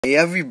Hey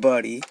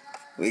everybody,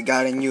 we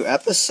got a new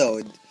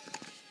episode,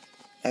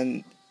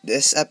 and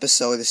this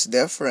episode is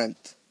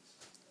different.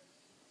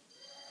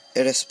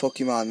 It is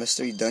Pokemon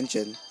Mystery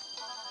Dungeon.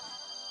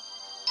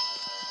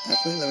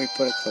 Actually, let me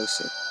put it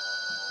closer.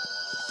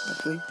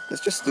 Actually,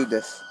 let's just do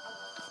this.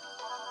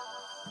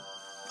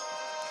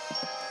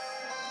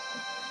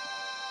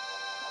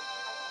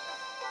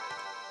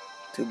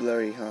 Too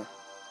blurry, huh?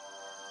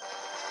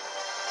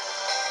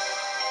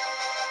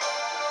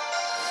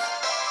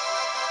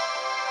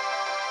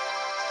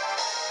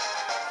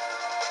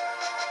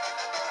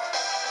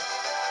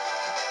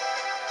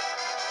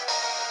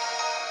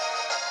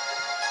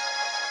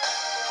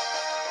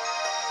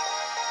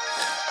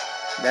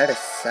 That is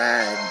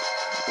sad.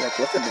 Like,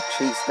 look at the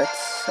trees. That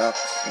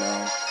sucks,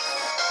 man.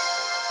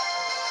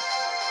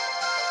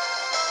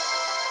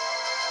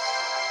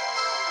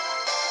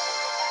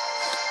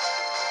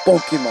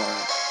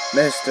 Pokemon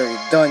Mystery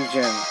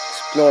Dungeon,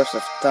 Explorers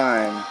of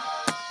Time.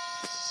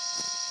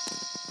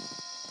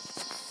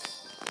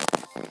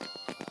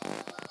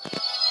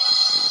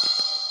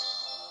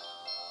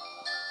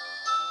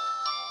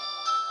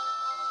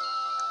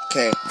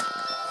 Okay,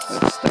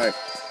 let's start.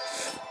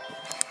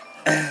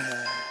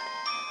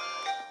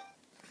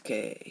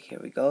 Okay, here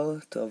we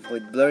go. To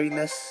avoid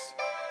blurriness,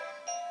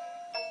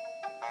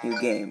 new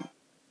game.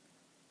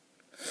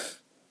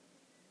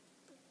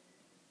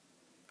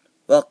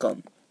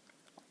 Welcome.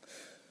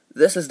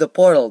 This is the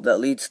portal that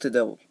leads to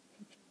the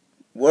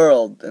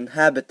world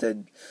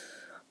inhabited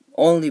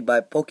only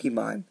by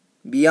Pokemon.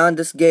 Beyond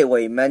this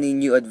gateway, many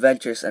new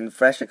adventures and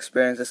fresh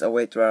experiences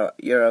await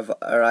your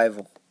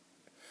arrival.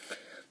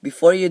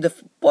 Before you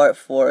depart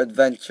for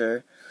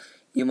adventure,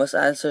 you must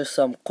answer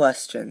some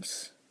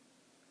questions.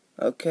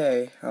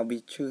 Okay, I'll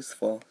be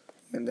truthful.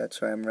 And that's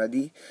why I'm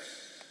ready.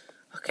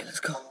 Okay, let's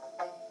go.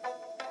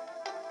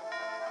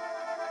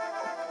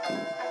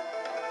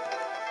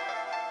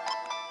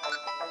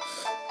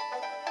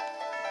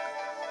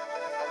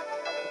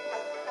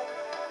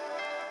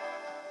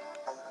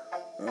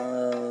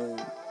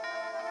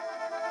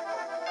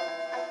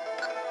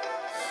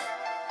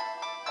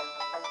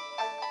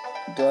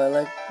 Do I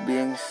like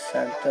being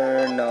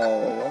center?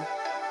 No.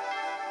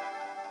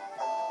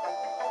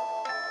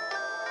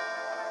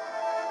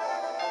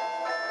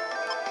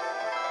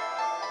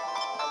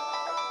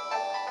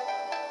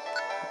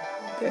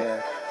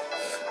 There.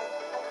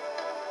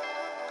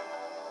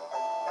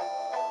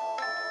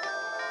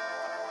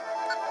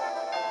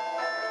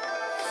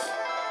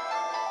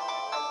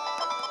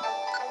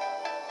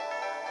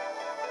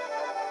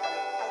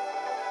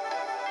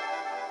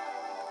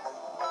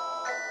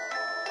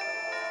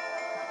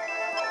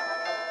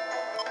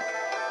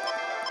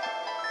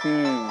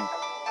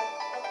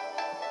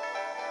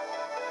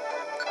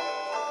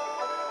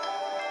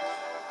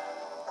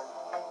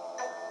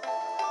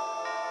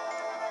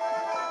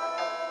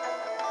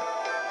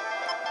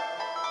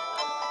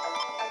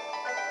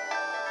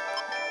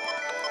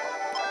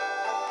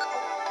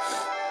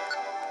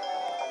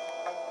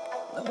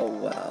 Oh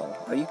wow,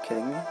 are you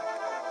kidding me?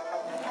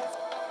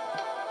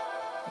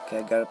 Okay,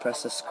 I gotta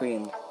press the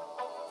screen.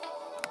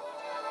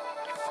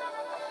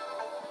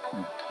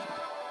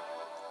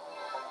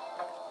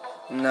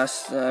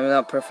 I'm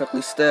not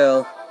perfectly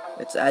still.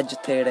 It's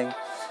agitating.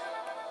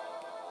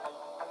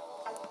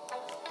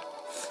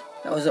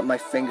 That wasn't my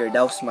finger,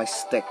 that was my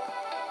stick.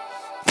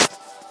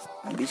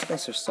 And these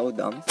guys are so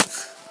dumb.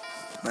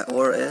 My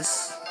aura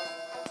is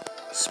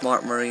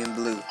Smart Marine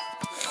Blue.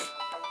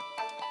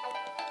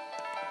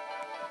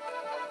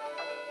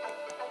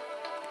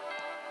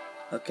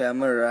 Okay,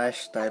 I'm a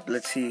rash type.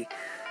 Let's see.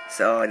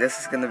 So this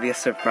is gonna be a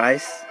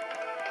surprise.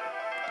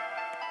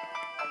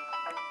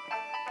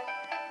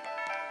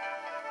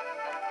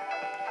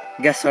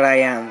 Guess what I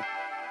am?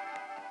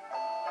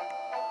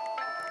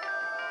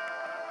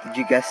 Did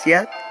you guess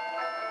yet?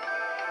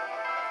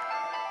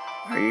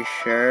 Are you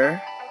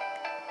sure?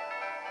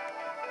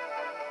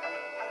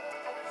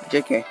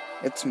 JK,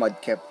 it's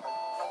Mudkip.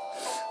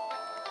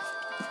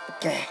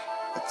 Okay,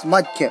 it's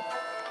Mudkip.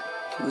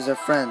 Who's our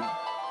friend?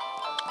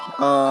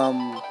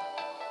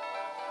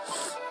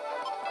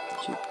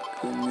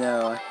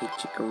 No, I hate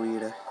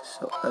Chikorita.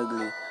 So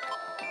ugly.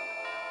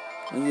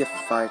 We need a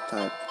fire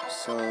type.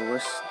 So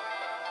where's...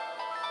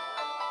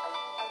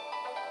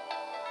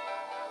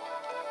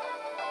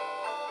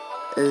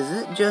 Is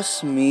it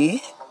just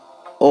me?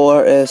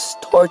 Or is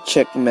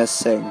Torchic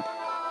missing?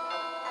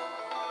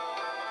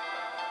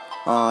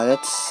 Aw,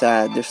 that's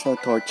sad. There's no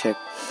Torchic.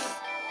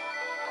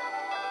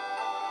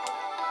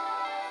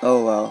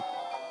 Oh well.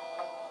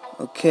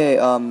 Okay,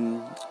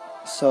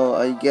 so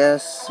I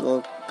guess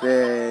we'll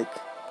pick...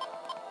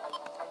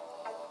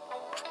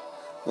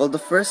 Well, the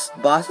first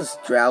boss is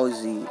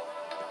Drowsy.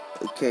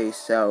 Okay,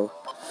 so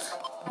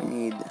we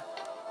need...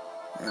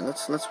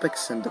 let's pick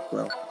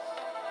Cyndalai.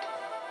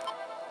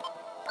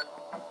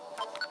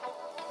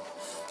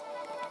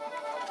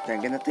 Okay,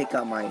 I'm gonna take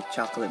out my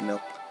chocolate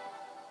milk.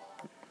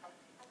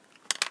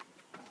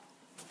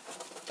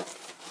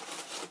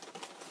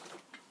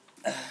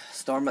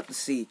 Storm at the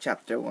Sea,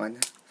 Chapter 1.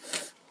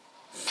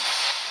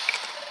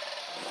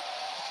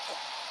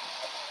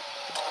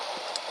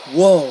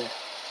 Whoa.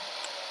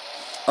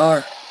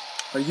 Are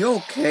you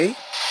okay?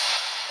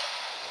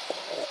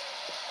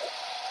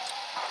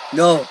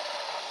 No,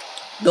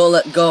 don't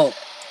let go.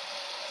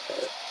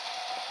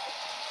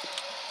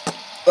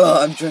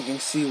 I'm drinking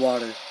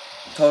seawater.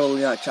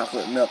 Totally not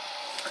chocolate milk.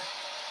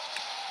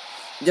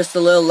 Just a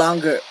little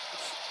longer.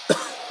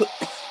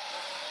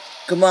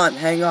 Come on,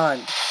 hang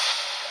on.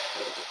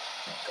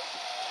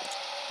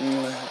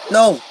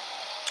 No!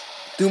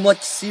 Too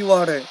much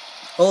seawater.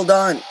 Hold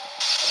on.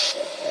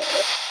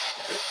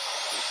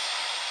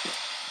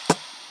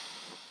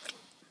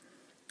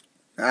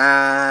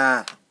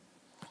 Ah.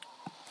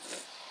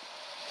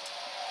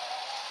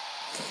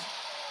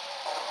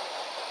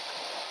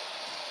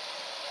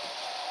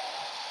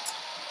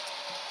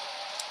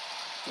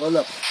 Oh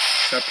look,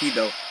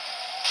 torpedo.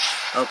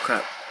 Oh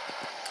crap.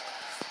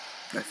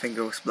 My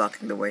finger was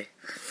blocking the way.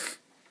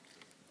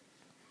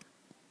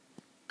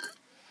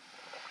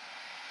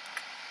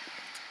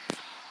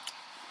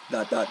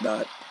 Dot dot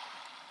dot.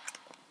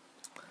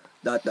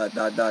 Dot dot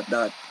dot dot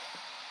dot.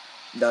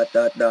 Dot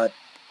dot dot.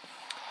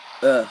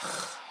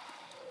 Ugh.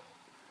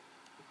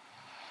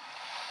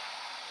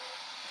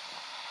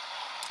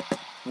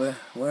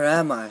 Where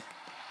am I?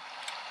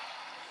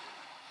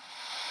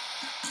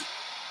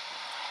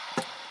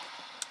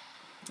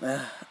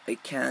 I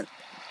can't.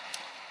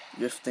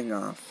 Drifting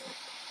off.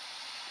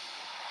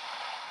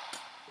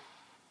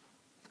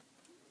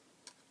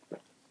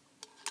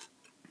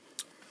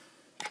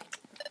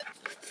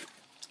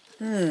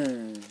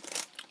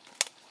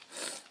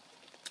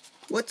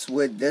 What's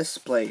with this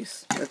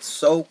place? It's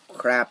so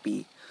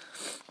crappy.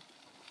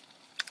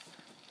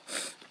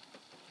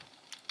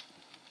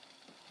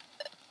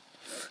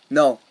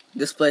 No,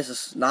 this place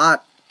is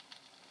not.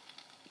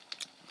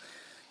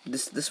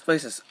 This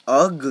place is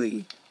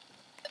ugly.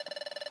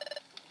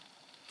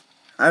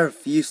 I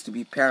refuse to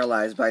be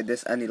paralyzed by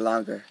this any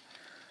longer.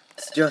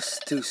 It's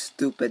just too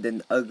stupid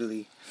and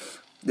ugly.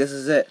 This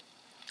is it.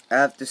 I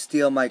have to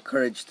steal my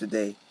courage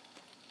today.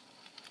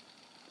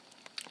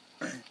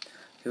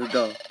 Here we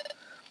go.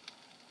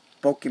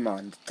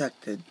 Pokemon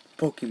detected.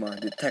 Pokemon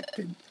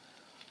detected.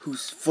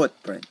 Whose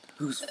footprint?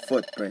 Whose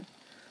footprint?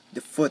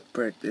 The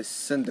footprint is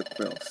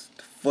Cyndaquil's.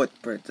 The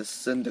footprint is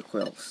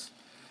Cyndaquil's.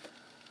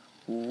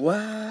 What?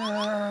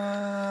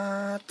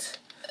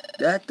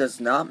 That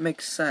does not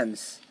make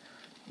sense.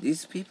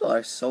 These people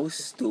are so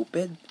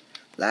stupid.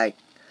 Like,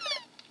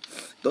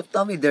 don't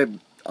tell me they're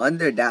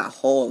under that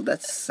hole.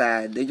 That's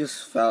sad. They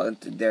just fell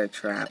into their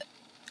trap.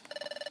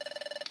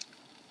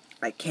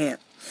 I can't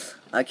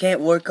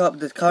work up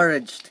the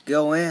courage to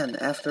go in.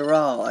 After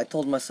all, I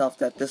told myself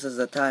that this is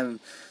the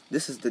time,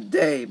 this is the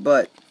day,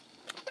 but...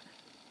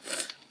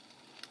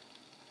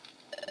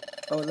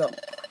 Oh,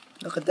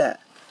 look at that.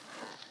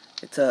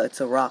 It's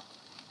a rock.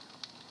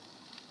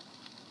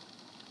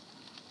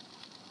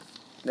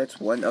 That's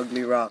one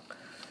ugly rock.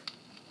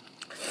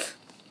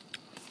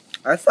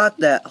 I thought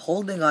that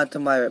holding on to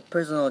my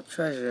personal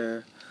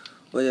treasure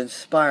would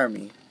inspire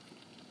me.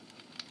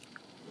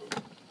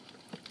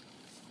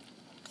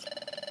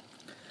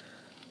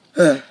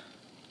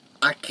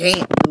 I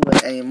can't do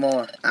it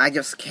anymore. I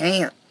just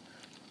can't.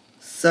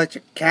 Such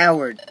a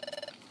coward.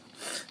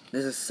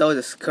 This is so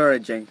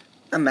discouraging.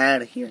 I'm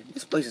out of here.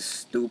 This place is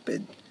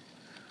stupid.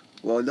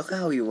 Whoa, look at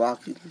how you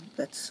walk.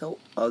 That's so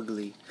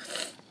ugly.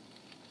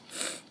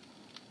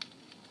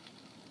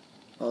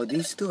 Oh,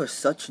 these two are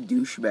such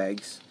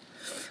douchebags.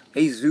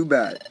 Hey,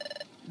 Zubat,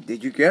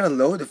 did you get a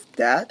load of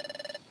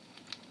that?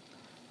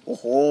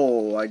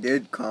 Oh, I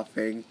did,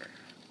 coughing.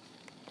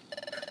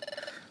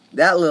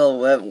 That little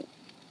web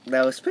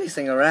that was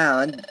pacing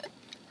around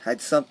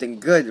had something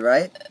good,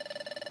 right?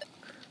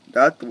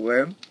 That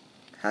wimp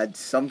had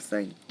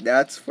something,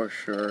 that's for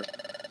sure.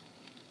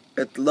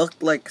 It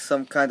looked like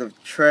some kind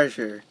of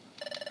treasure.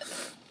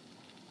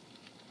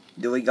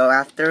 Do we go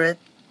after it?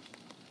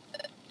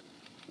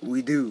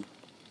 We do.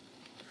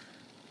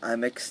 I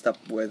mixed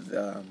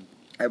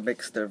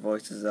their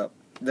voices up.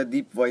 The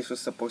deep voice was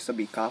supposed to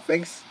be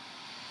coughing's.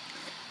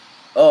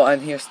 Oh,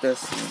 and here's the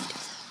scene.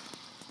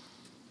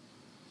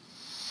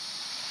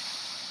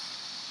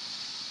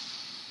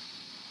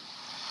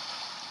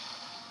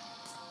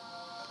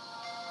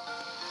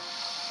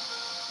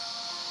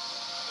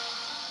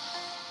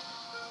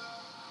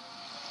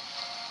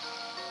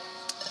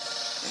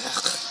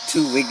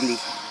 Too wiggly.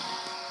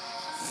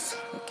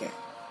 Okay.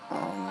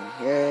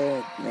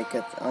 Here, make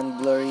it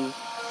unblurry.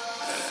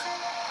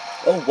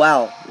 Oh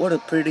wow, what a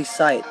pretty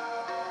sight.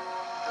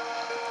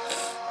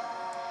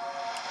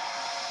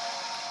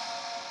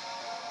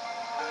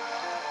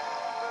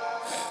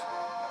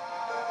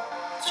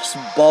 It's just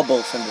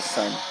bubbles in the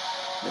sun.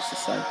 There's the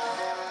sun.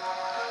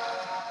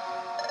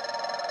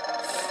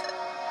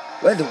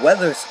 When the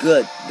weather's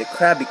good, the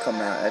crabby come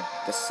out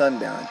at the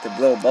sundown to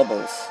blow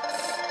bubbles.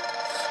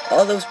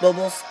 All those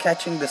bubbles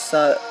catching the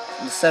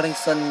setting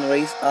sun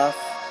rays off,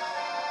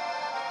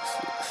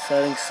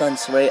 setting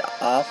sun's ray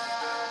off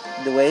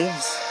the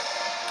waves.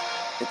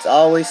 It's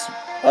always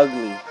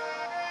ugly.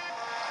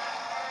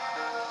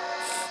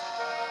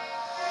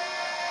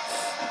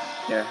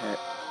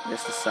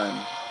 There's the sun.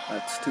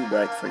 That's too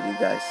bright for you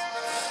guys.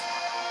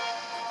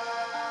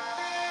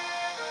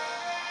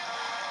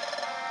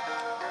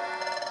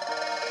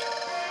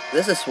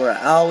 This is where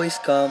I always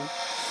come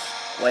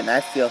when I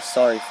feel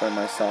sorry for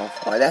myself.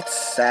 Oh, that's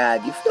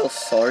sad. You feel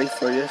sorry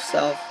for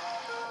yourself?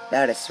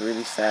 That is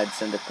really sad,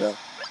 Cyndalai.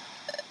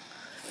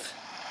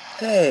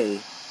 Hey,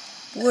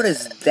 what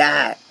is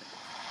that?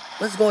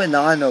 What's going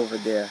on over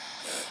there?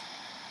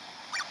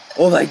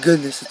 Oh my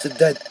goodness, it's a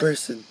dead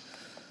person.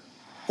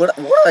 What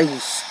are you,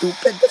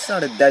 stupid? That's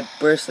not a dead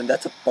person.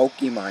 That's a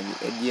Pokemon, you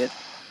idiot.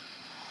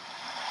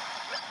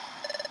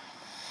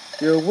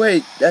 You're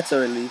awake. That's a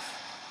relief.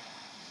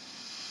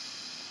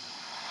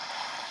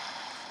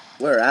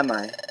 Where am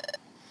I?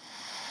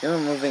 You're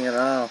moving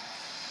around.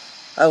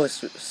 I was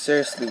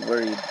seriously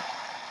worried.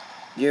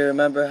 Do you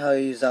remember how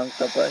you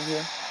zonked up right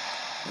here?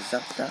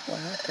 Zonked out? What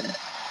happened?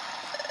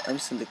 I'm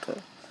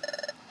Cyndalai.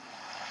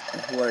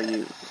 And who are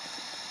you?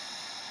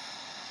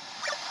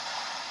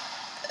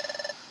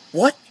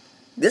 What?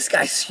 This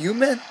guy's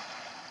human?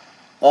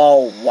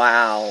 Oh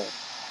wow.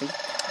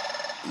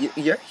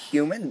 You're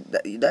human?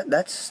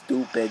 That's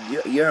stupid.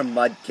 You're a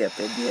mudkip,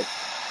 idiot.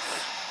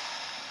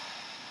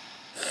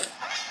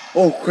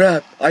 Oh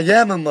crap! I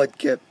am a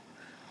mudkip.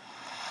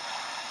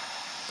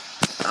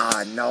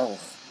 Ah no.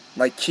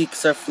 My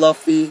cheeks are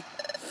fluffy.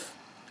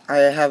 I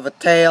have a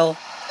tail.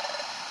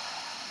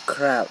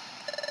 Crap.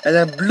 And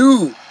I'm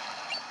blue.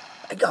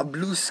 I got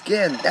blue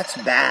skin. That's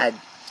bad.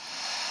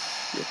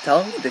 You're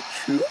telling me the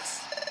truth?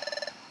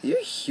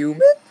 You're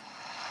human?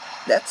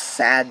 That's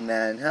sad,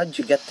 man. How'd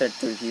you get there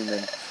to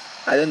human?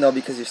 I don't know,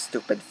 because you're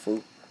stupid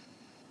fool.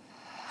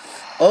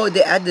 Oh,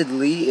 they added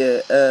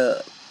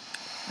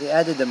they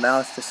added the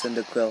mouse to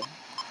Cyndalai.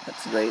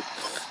 That's great.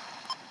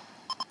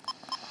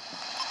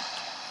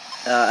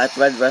 At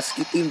Red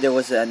Rescue Team, there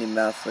was an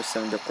animal for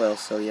Cyndalai,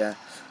 so yeah.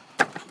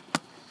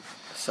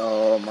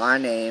 So, my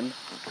name.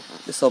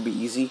 This'll be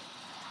easy.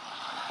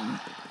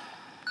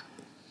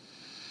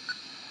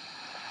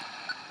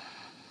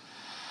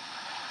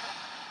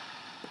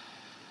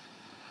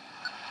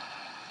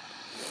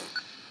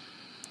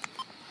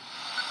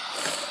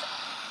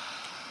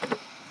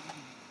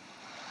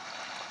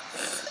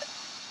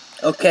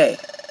 Okay.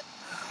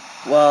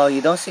 Well,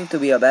 you don't seem to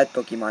be a bad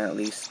Pokemon at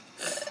least.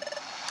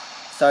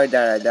 Sorry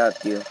that I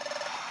doubt you.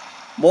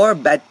 More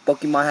bad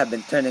Pokemon have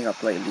been turning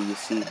up lately, you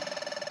see.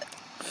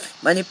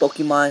 Many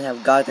Pokemon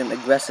have gotten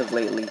aggressive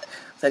lately.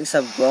 Things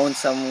have grown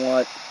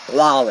somewhat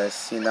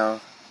lawless, you know.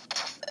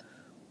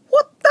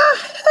 What the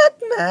heck,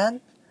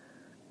 man?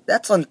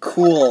 That's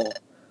uncool.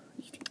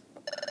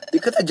 You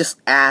could have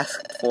just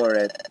asked for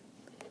it.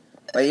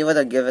 But you would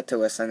have given it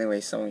to us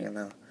anyway, so you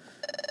know.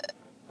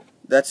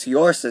 That's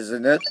yours,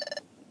 isn't it?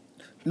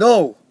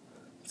 No!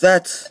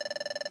 That's...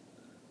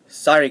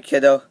 Sorry,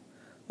 kiddo.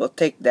 We'll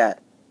take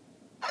that.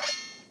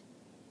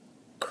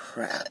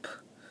 Crap.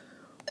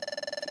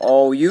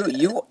 Oh, you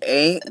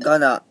ain't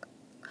gonna...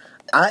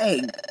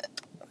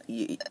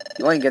 You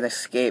ain't gonna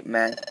escape,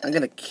 man. I'm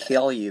gonna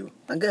kill you.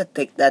 I'm gonna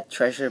take that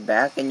treasure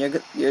back, and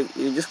you're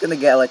just gonna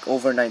get like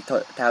over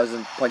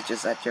 9,000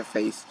 punches at your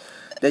face.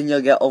 Then you'll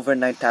get over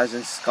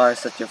 9,000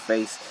 scars at your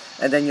face,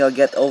 and then you'll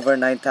get over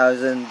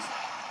 9,000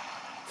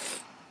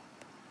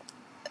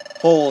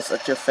 holes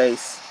at your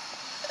face,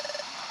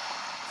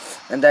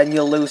 and then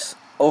you'll lose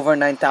over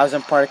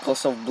 9,000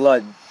 particles of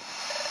blood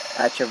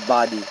at your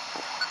body.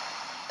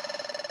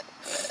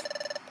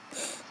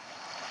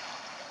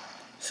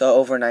 So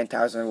over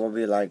 9,000 will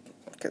be like,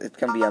 it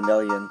can be a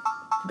million,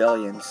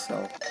 billions, so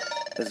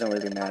it doesn't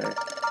really matter.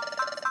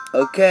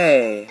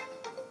 Okay,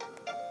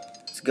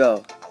 let's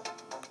go.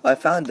 I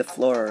found the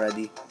floor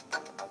already.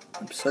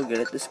 I'm so good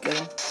at this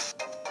game.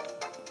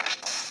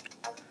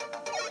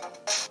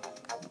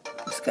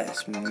 This guy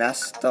is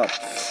messed up.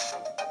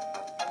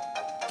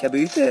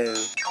 Kabuto.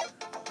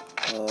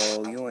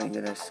 Oh, you ain't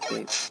gonna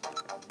escape.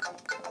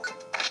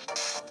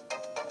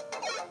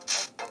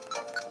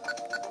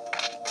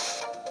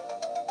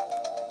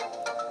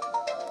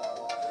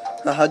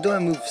 Now, how do I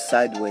move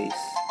sideways?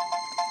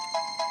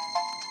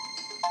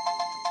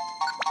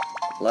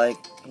 Like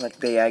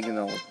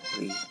diagonally.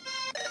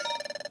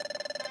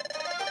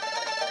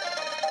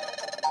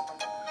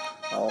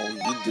 Oh,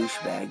 you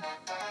douchebag.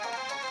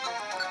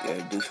 You're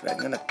a douchebag. I'm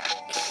gonna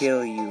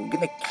kill you. I'm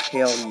gonna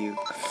kill you.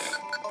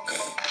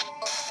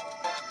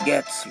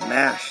 Get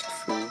smashed,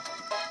 fool.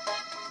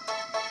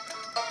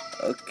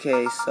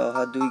 Okay, so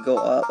how do we go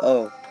up?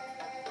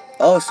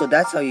 Oh, so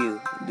that's how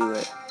you do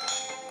it.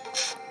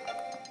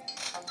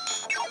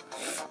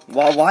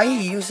 Why are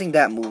you using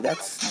that move?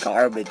 That's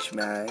garbage,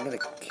 man. I'm gonna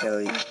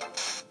kill you.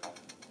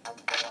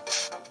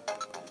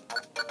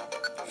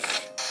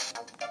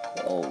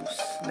 Oh,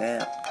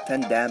 snap.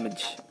 10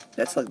 damage.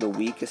 That's like the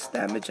weakest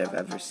damage I've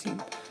ever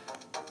seen.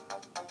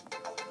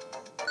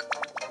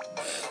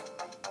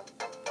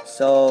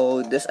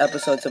 So, this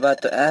episode's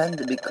about to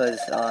end because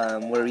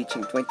we're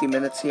reaching 20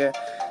 minutes here.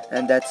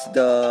 And that's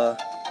the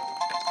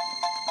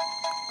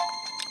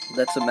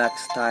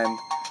max time.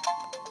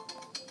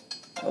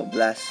 Oh,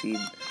 Blast Seed.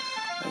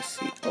 I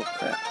see. Oh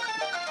crap.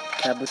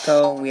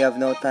 Kabuto, we have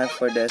no time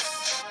for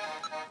this.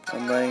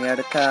 I'm running out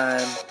of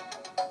time.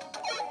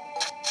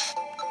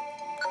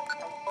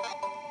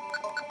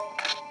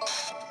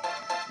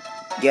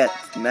 Get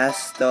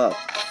messed up,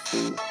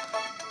 fool.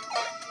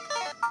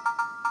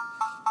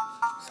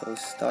 So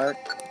start.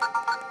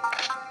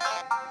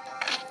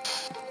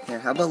 Here,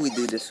 how about we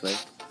do this way?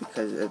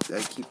 Because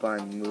I keep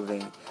on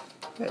moving.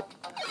 Good.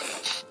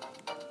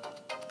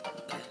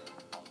 Okay.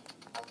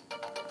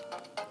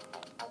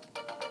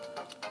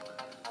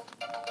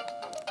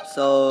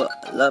 So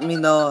let me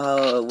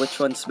know which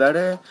one's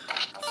better.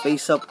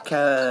 Face up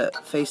at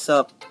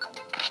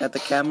the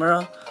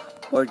camera,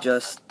 or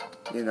just,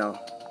 you know,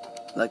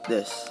 like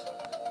this,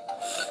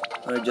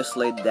 or just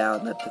laid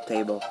down at the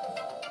table.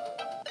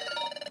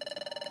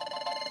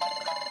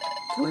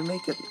 Can we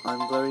make it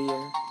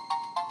unblurrier?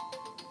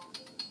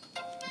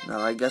 No,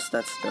 I guess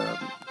that's the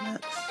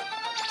max.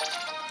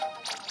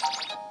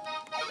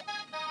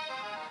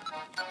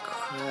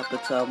 Crap,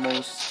 it's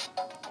almost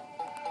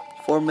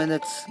 4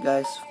 minutes,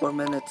 guys. 4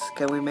 minutes.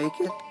 Can we make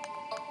it?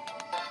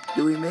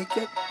 Do we make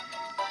it?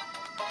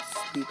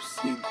 Sleep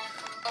seed.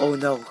 Oh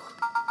no.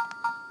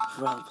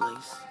 Wrong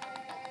place.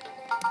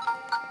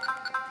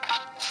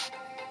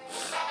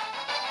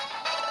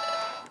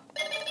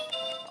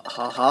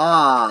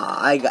 Haha.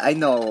 I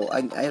know.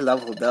 I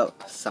leveled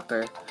up,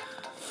 sucker.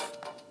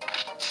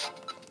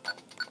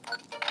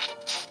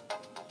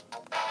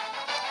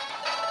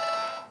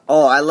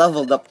 Oh, I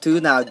leveled up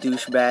too now,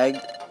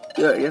 douchebag.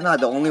 You're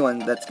not the only one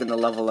that's gonna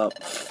level up.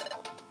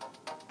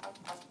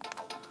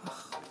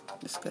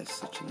 This guy's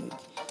such an idiot.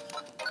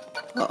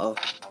 Uh-oh.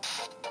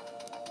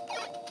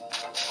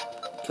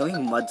 Can we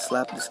mud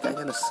slap? This guy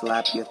gonna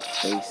slap you at the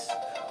face.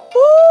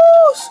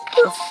 Woo!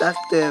 Super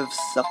effective,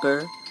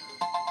 sucker.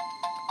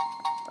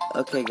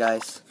 Okay,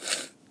 guys.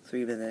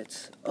 3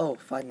 minutes. Oh,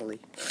 finally.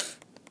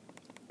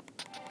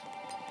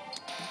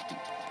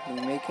 Can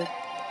we make it?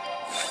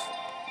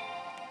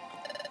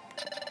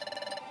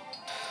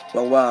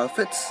 Well, wow, if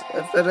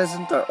it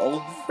isn't our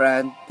old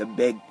friend, the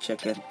big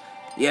chicken.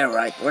 Yeah,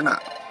 right,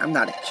 I'm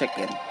not a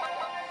chicken.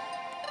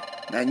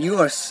 Man, you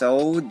are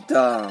so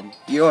dumb.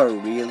 You are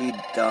really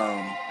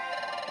dumb.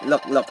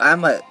 Look,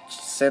 I'm a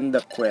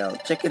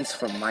Cyndalai. Chicken's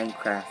from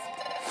Minecraft.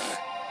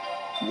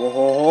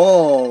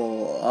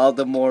 Whoa, all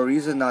the more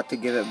reason not to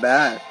give it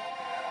back.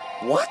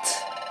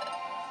 What?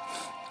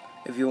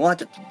 If you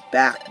want it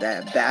back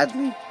that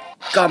badly,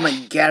 come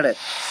and get it,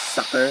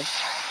 sucker.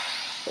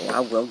 Oh,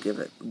 I will get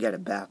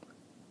it back.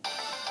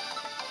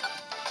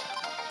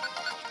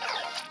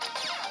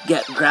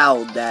 Get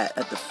growled at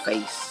the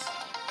face.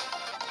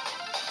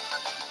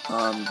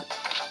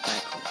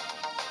 Tackle.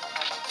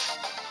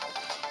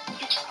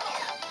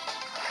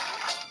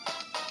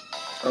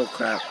 Oh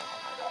crap.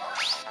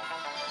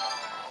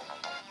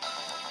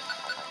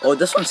 Oh,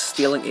 this one's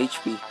stealing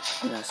HP.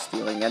 You're not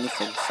stealing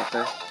anything,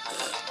 sucker.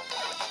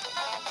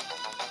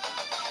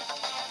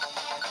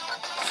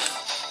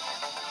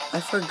 I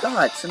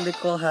forgot,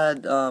 Cyndalai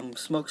had,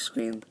 smoke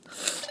screen.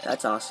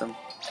 That's awesome.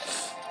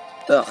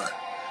 Ugh,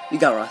 we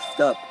got roughed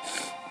up.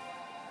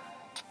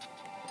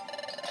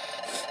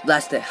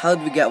 Blast it,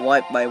 how'd we get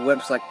wiped by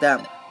wimps like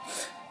them?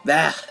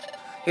 Bah!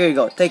 Here you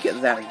go, take it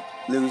there,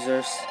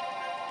 losers.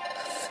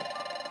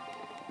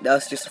 That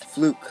was just a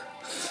fluke.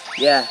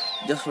 Yeah,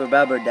 just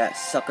remember that,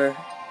 sucker.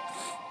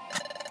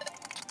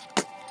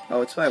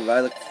 Oh, it's my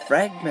relic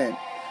fragment.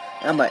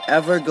 Am I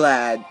ever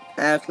glad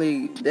I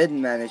actually did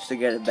manage to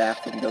get it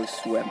back from those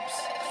wimps.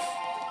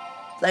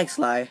 Thanks,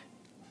 Lai.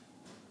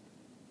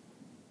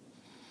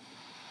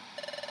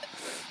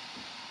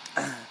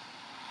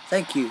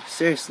 Thank you,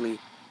 seriously.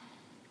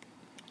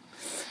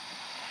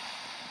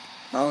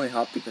 I only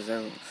hope because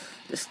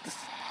this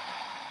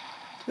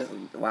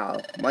wow,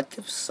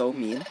 Mudkip's so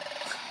mean.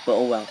 But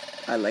oh well,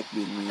 I like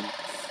being mean.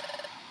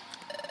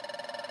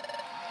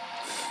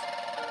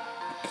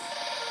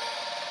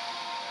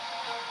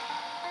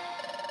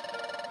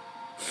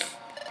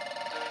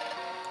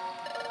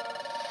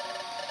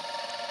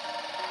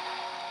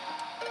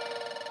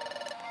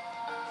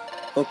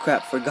 Oh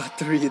crap, forgot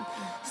to read.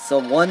 So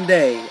one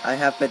day, I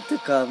happened to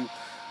come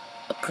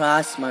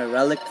across my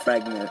relic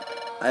fragment.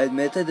 I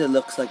admitted it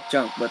looks like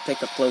junk, but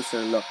take a closer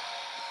look.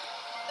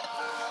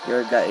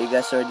 You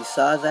guys already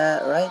saw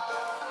that, right?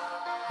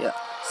 Yeah.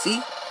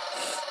 See?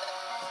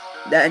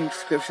 That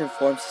inscription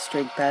forms a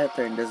strange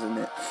pattern, doesn't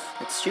it?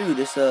 It's true,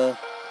 there's a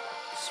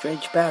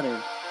strange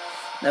pattern.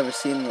 Never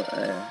seen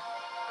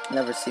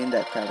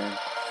that pattern.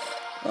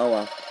 Oh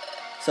well.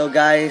 So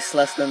guys,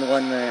 less than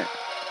 1 minute.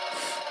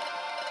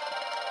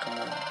 Come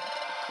on.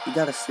 You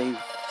gotta save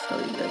so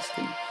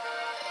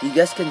you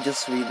guys can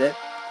just read it.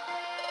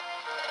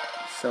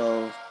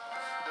 So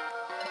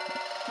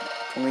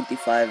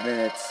 25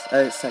 minutes,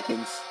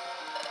 seconds.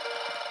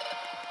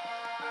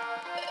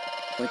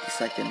 20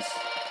 seconds.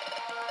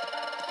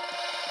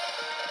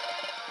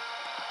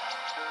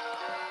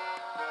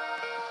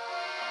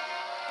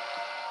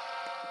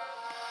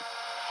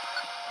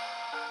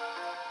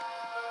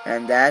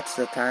 And that's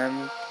the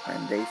time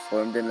when they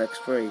formed an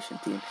exploration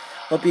team.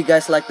 Hope you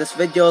guys like this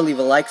video. Leave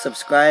a like,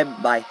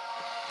 subscribe. Bye.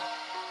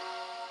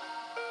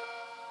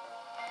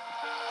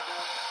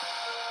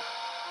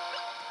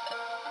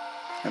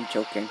 I'm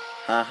joking.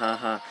 Ha ha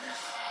ha.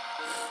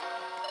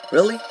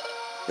 Really?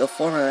 You'll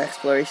form an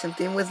exploration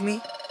team with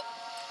me?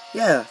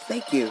 Yeah,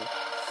 thank you.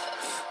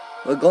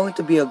 We're going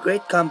to be a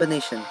great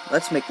combination.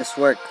 Let's make this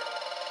work.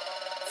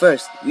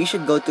 First, we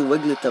should go to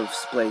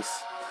Wigglytuff's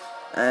place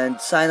and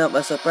sign up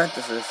as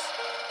apprentices.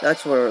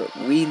 That's where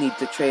we need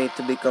to train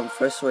to become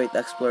first-rate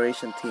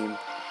exploration team.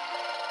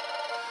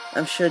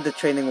 I'm sure the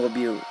training will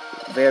be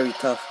very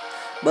tough,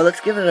 but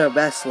let's give it our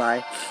best,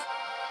 Lai.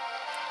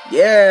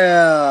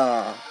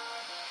 Yeah!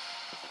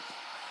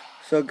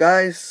 So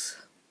guys,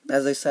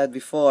 as I said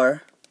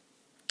before,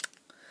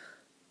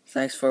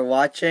 thanks for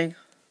watching.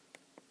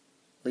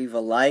 Leave a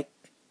like,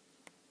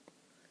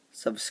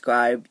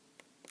 subscribe,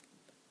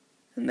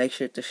 and make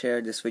sure to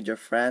share this with your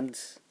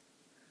friends.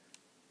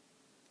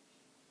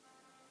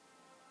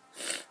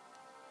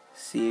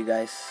 See you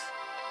guys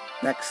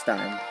next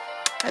time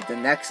at the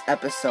next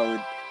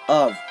episode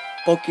of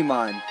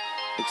Pokemon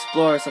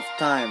Explorers of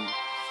Time.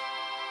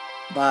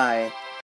 Bye.